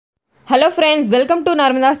Hello friends, welcome to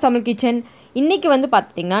Narmada's Tamil Kitchen. இன்னைக்கு வந்து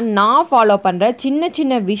பாத்தீங்கன்னா நான் ஃபாலோ பண்ற சின்ன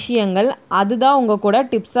சின்ன விஷயங்கள் அதுதான் உங்க கூட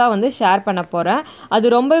டிப்ஸா வந்து ஷேர் பண்ண போறேன்.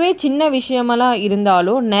 அது ரொம்பவே சின்ன விஷயமலாம்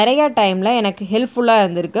இருந்தாலும் நிறைய டைம்ல எனக்கு ஹெல்ப்ஃபுல்லா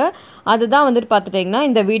இருந்திருக்கு. அதுதான் வந்து பாத்துட்டீங்கன்னா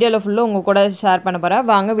இந்த வீடியோல ஃபுல்லா உங்க கூட ஷேர் பண்ண போறேன்.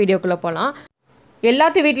 வாங்க வீடியோக்குள்ள போலாம்.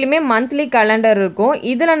 எல்லாத்து வீட்லயுமே மந்த்லி கேலண்டர் இருக்கும்.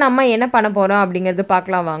 இதில் நம்ம என்ன பண்ண போகிறோம் அப்படிங்கிறது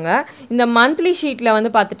பார்க்கலாம் வாங்க. இந்த மந்த்லி ஷீட்டில் வந்து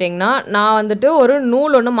பார்த்துட்டிங்கன்னா நான் வந்துட்டு ஒரு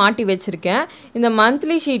நூல் ஒன்று மாட்டி வச்சுருக்கேன். இந்த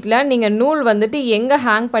மந்த்லி ஷீட்டில் நீங்கள் நூல் வந்துட்டு எங்கே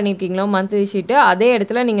ஹேங் பண்ணியிருக்கீங்களோ மந்த்லி ஷீட்டு அதே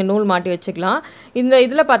இடத்துல நீங்கள் நூல் மாட்டி வச்சுக்கலாம். இந்த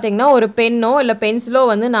இதில் பார்த்தீங்கன்னா ஒரு பென்னோ இல்லை பென்சிலோ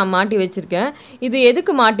வந்து நான் மாட்டி வச்சுருக்கேன். இது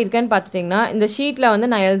எதுக்கு மாட்டியிருக்கேன்னு பார்த்துட்டிங்கன்னா இந்த ஷீட்டில் வந்து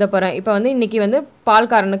நான் எழுத போகிறேன். இப்போ வந்து இன்றைக்கி வந்து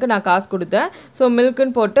பால்காரனுக்கு நான் காசு கொடுத்தேன். ஸோ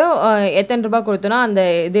மில்க்குன்னு போட்டு எத்தனை ரூபா கொடுத்தோன்னா அந்த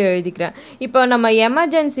இது எழுதிக்கிறேன். இப்போ நம்ம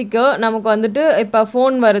எமர்ஜென்சிக்கு நமக்கு வந்துட்டு இப்போ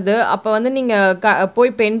ஃபோன் வருது, அப்போ வந்து நீங்கள்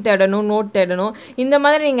போய் பென் தேடணும், நோட் தேடணும். இந்த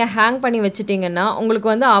மாதிரி நீங்கள் ஹேங் பண்ணி வச்சுட்டிங்கன்னா உங்களுக்கு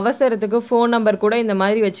வந்து அவசரத்துக்கு ஃபோன் நம்பர் கூட இந்த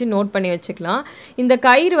மாதிரி வச்சு நோட் பண்ணி வச்சுக்கலாம். இந்த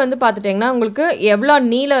கயிறு வந்து பார்த்துட்டிங்கன்னா உங்களுக்கு எவ்வளோ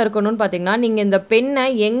நீளம் இருக்கணும்னு பார்த்தீங்கன்னா நீங்கள் இந்த பெண்ணை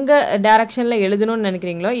எங்கே டைரக்ஷனில் எழுதணும்னு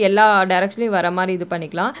நினைக்கிறீங்களோ எல்லா டைரக்ஷன்லையும் வர மாதிரி இது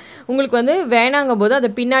பண்ணிக்கலாம். உங்களுக்கு வந்து வேணாங்கும் போது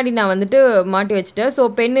அதை பின்னாடி நான் வந்துட்டு மாட்டி வச்சுட்டேன். ஸோ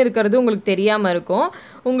பென் இருக்கிறது உங்களுக்கு தெரியாமல் இருக்கும்.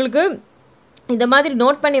 உங்களுக்கு இந்த மாதிரி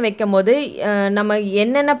நோட் பண்ணி வைக்கும் போது நம்ம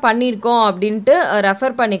என்னென்ன பண்ணியிருக்கோம் அப்படின்ட்டு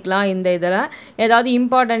ரெஃபர் பண்ணிக்கலாம். இந்த இதில் ஏதாவது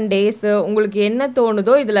இம்பார்ட்டன்ட் டேஸு உங்களுக்கு என்ன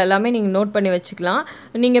தோணுதோ இதில் எல்லாமே நீங்கள் நோட் பண்ணி வச்சுக்கலாம்.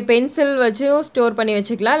 நீங்கள் பென்சில் வச்சும் ஸ்டோர் பண்ணி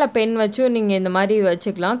வச்சுக்கலாம், இல்லை பென் வச்சும் நீங்கள் இந்த மாதிரி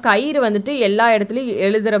வச்சுக்கலாம். கயிறு வந்துட்டு எல்லா இடத்துலையும்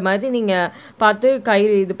எழுதுகிற மாதிரி நீங்கள் பார்த்து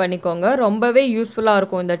கயிறு இது பண்ணிக்கோங்க. ரொம்பவே யூஸ்ஃபுல்லாக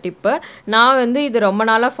இருக்கும் இந்த டிப்பு. நான் வந்து இது ரொம்ப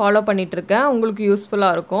நாளாக ஃபாலோ பண்ணிகிட்ருக்கேன். உங்களுக்கு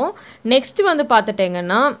யூஸ்ஃபுல்லாக இருக்கும். நெக்ஸ்ட்டு வந்து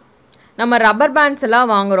பார்த்துட்டிங்கன்னா நம்ம ரப்பர் பேண்ட்ஸ் எல்லாம்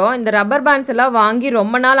வாங்குகிறோம். இந்த ரப்பர் பேண்ட்ஸ் எல்லாம் வாங்கி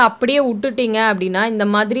ரொம்ப நாள் அப்படியே விட்டுட்டிங்க அப்படின்னா இந்த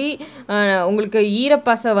மாதிரி உங்களுக்கு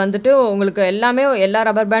ஈரப்பசை வந்துட்டு உங்களுக்கு எல்லா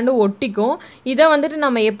ரப்பர் பேண்டும் ஒட்டிக்கும். இதை வந்துட்டு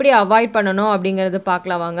நம்ம எப்படி அவாய்ட் பண்ணணும் அப்படிங்கிறது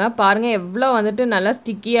பார்க்கலாம் வாங்க. பாருங்கள் எவ்வளோ வந்துட்டு நல்லா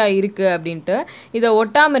ஸ்டிக்கியாக இருக்குது அப்படின்ட்டு. இதை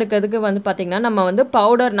ஒட்டாமல் இருக்கிறதுக்கு வந்து பார்த்திங்கன்னா நம்ம வந்து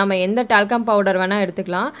பவுடர், நம்ம எந்த டால்கம் பவுடர் வேணால்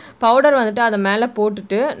எடுத்துக்கலாம். பவுடர் வந்துட்டு அதை மேலே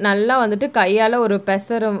போட்டுட்டு நல்லா வந்துட்டு கையால் ஒரு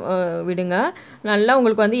பெசர் விடுங்க. நல்லா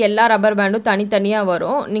உங்களுக்கு வந்து எல்லா ரப்பர் பேண்டும் தனித்தனியாக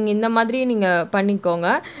வரும். நீங்கள் இந்த மாதிரி நீங்கள் பண்ணிக்கோங்க.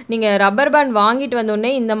 நீங்கள் ரப்பர் பேண்ட் வாங்கிட்டு வந்தோடனே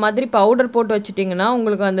இந்த மாதிரி பவுடர் போட்டு வச்சுட்டிங்கன்னா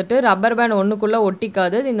உங்களுக்கு வந்துட்டு ரப்பர் பேண்ட் ஒன்றுக்குள்ளே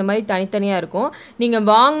ஒட்டிக்காது. இந்த மாதிரி தனித்தனியாக இருக்கும். நீங்கள்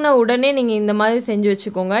வாங்கின உடனே நீங்கள் இந்த மாதிரி செஞ்சு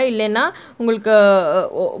வச்சுக்கோங்க. இல்லைன்னா உங்களுக்கு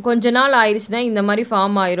கொஞ்ச நாள் ஆயிடுச்சுன்னா இந்த மாதிரி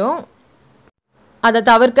ஃபார்ம் ஆயிரும். அதை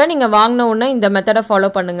தவிர்க்க நீங்கள் வாங்கின உடனே இந்த மெத்தடை ஃபாலோ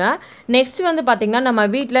பண்ணுங்கள். நெக்ஸ்ட் வந்து பார்த்திங்கன்னா நம்ம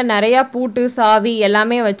வீட்டில் நிறையா பூட்டு சாவி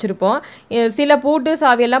எல்லாமே வச்சுருப்போம். சில பூட்டு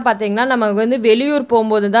சாவியெல்லாம் பார்த்திங்கன்னா நமக்கு வந்து வெளியூர்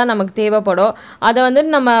போகும்போது தான் நமக்கு தேவைப்படும். அதை வந்து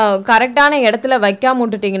நம்ம கரெக்டான இடத்துல வைக்காம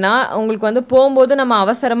விட்டுட்டிங்கன்னா உங்களுக்கு வந்து போகும்போது நம்ம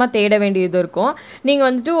அவசரமாக தேட வேண்டியது இருக்கும். நீங்கள்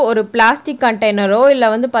வந்துட்டு ஒரு பிளாஸ்டிக் கண்டெய்னரோ இல்லை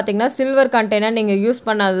வந்து பார்த்திங்கன்னா சில்வர் கண்டெய்னர் நீங்கள் யூஸ்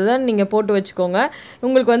பண்ணாததை நீங்கள் போட்டு வச்சுக்கோங்க.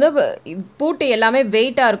 உங்களுக்கு வந்து பூட்டு எல்லாமே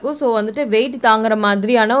வெயிட்டாக இருக்கும். ஸோ வந்துட்டு வெயிட் தாங்குற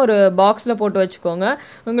மாதிரியான ஒரு பாக்ஸில் போட்டு வச்சுக்கோங்க.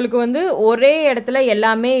 உங்களுக்கு வந்து ஒரே இடத்துல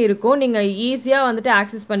எல்லாமே இருக்கும். நீங்கள் ஈஸியாக வந்துட்டு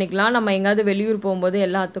ஆக்சஸ் பண்ணிக்கலாம். நம்ம எங்கேயாவது வெளியூர் போகும்போது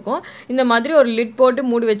எல்லாத்துக்கும் இந்த மாதிரி ஒரு லிட் போட்டு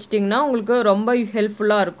மூடி வச்சிட்டிங்கன்னா உங்களுக்கு ரொம்ப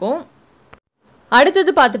ஹெல்ப்ஃபுல்லாக இருக்கும்.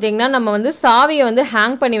 அடுத்தது பார்த்துட்டிங்கன்னா நம்ம வந்து சாவியை வந்து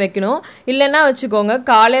ஹேங் பண்ணி வைக்கணும். இல்லைன்னா வச்சுக்கோங்க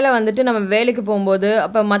காலையில் வந்துட்டு நம்ம வேலைக்கு போகும்போது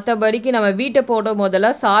அப்போ மற்றபடிக்கு நம்ம வீட்டை போடும்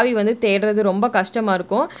போதெல்லாம் சாவி வந்து தேடுறது ரொம்ப கஷ்டமாக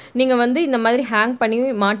இருக்கும். நீங்கள் வந்து இந்த மாதிரி ஹேங் பண்ணி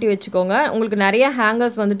மாட்டி வச்சுக்கோங்க. உங்களுக்கு நிறைய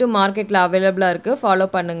ஹேங்கர்ஸ் வந்துட்டு மார்க்கெட்டில் அவைலபிளாக இருக்குது.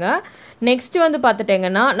 ஃபாலோ பண்ணுங்கள். நெக்ஸ்ட்டு வந்து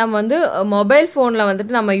பார்த்துட்டிங்கன்னா நம்ம வந்து மொபைல் ஃபோனில்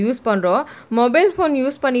வந்துட்டு நம்ம யூஸ் பண்ணுறோம். மொபைல் ஃபோன்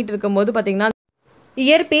யூஸ் பண்ணிகிட்டு இருக்கும்போது பார்த்திங்கன்னா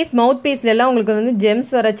இயர்பீஸ் மவுத் பீஸ்லலாம் உங்களுக்கு வந்து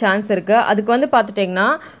ஜெம்ஸ் வர சான்ஸ் இருக்குது. அதுக்கு வந்து பார்த்துட்டிங்கன்னா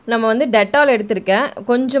நம்ம வந்து டெட்டால் எடுத்திருக்கேன்.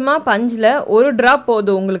 கொஞ்சமாக பஞ்சில் ஒரு ட்ராப்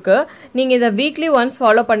போதும் உங்களுக்கு. நீங்கள் இதை வீக்லி ஒன்ஸ்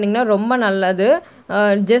ஃபாலோ பண்ணிங்கன்னா ரொம்ப நல்லது.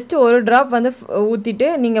 ஜஸ்ட் ஒரு ட்ராப் வந்து ஊற்றிட்டு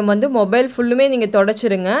நீங்கள் வந்து மொபைல் ஃபுல்லுமே நீங்கள்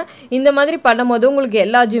தொடச்சிருங்க. இந்த மாதிரி பண்ணும்போது உங்களுக்கு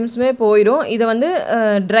எல்லா ஜிம்ஸுமே போயிடும். இதை வந்து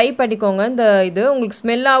ட்ரை பண்ணிக்கோங்க. இது உங்களுக்கு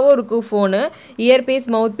ஸ்மெல்லாகவும் இருக்கும் ஃபோனு.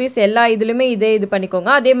 இயர்பீஸ் மவுத் பீஸ் எல்லா இதுலையுமே இது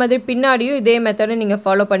பண்ணிக்கோங்க. அதே மாதிரி பின்னாடியும் இதே மெத்தடை நீங்கள்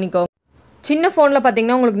ஃபாலோ பண்ணிக்கோங்க. சின்ன ஃபோனில்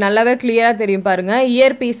பார்த்தீங்கன்னா உங்களுக்கு நல்லாவே கிளியராக தெரியும் பாருங்கள்.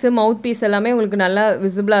 இயர் பீஸு மவுத் பீஸ் எல்லாமே உங்களுக்கு நல்லா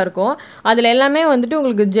விசிபிளாக இருக்கும். அதில் எல்லாமே வந்துட்டு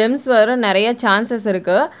உங்களுக்கு ஜெம்ஸ் வர நிறைய சான்சஸ்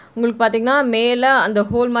இருக்குது. உங்களுக்கு பார்த்திங்கன்னா மேலே அந்த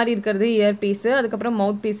ஹோல் மாதிரி இருக்கிறது இயர் பீஸு, அதுக்கப்புறம்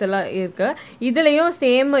மவுத் பீஸ் எல்லாம் இருக்குது. இதுலேயும்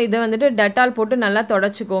சேம் இதை வந்துட்டு டெட்டால் போட்டு நல்லா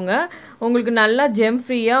தொடச்சிக்கோங்க. உங்களுக்கு நல்லா ஜெம்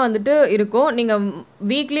ஃப்ரீயாக வந்துட்டு இருக்கும். நீங்கள்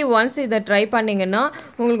வீக்லி ஒன்ஸ் இதை ட்ரை பண்ணிங்கன்னா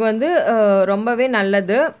உங்களுக்கு வந்து ரொம்பவே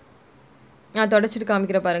நல்லது. நான் தொடச்சிட்டு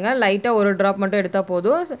காமிக்கிறேன் பாருங்கள். லைட்டாக ஒரு ட்ராப் மட்டும் எடுத்தால்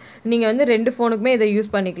போதும். நீங்கள் வந்து 2 ஃபோனுக்குமே இதை யூஸ்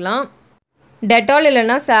பண்ணிக்கலாம். டெட்டால்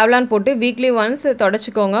இல்லைன்னா சாவ்லான் போட்டு வீக்லி ஒன்ஸ்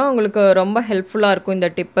தொடச்சிக்கோங்க. உங்களுக்கு ரொம்ப ஹெல்ப்ஃபுல்லாக இருக்கும் இந்த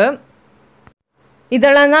டிப்பு.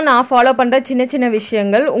 இதெல்லாம் தான் நான் ஃபாலோ பண்ணுற சின்ன சின்ன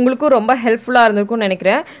விஷயங்கள். உங்களுக்கும் ரொம்ப ஹெல்ப்ஃபுல்லாக இருந்திருக்கும்னு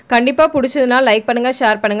நினைக்கிறேன். கண்டிப்பாக பிடிச்சதுன்னா லைக் பண்ணுங்கள்,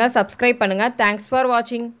 ஷேர் பண்ணுங்கள், சப்ஸ்கிரைப் பண்ணுங்கள். தேங்க்ஸ் ஃபார்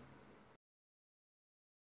வாட்சிங்.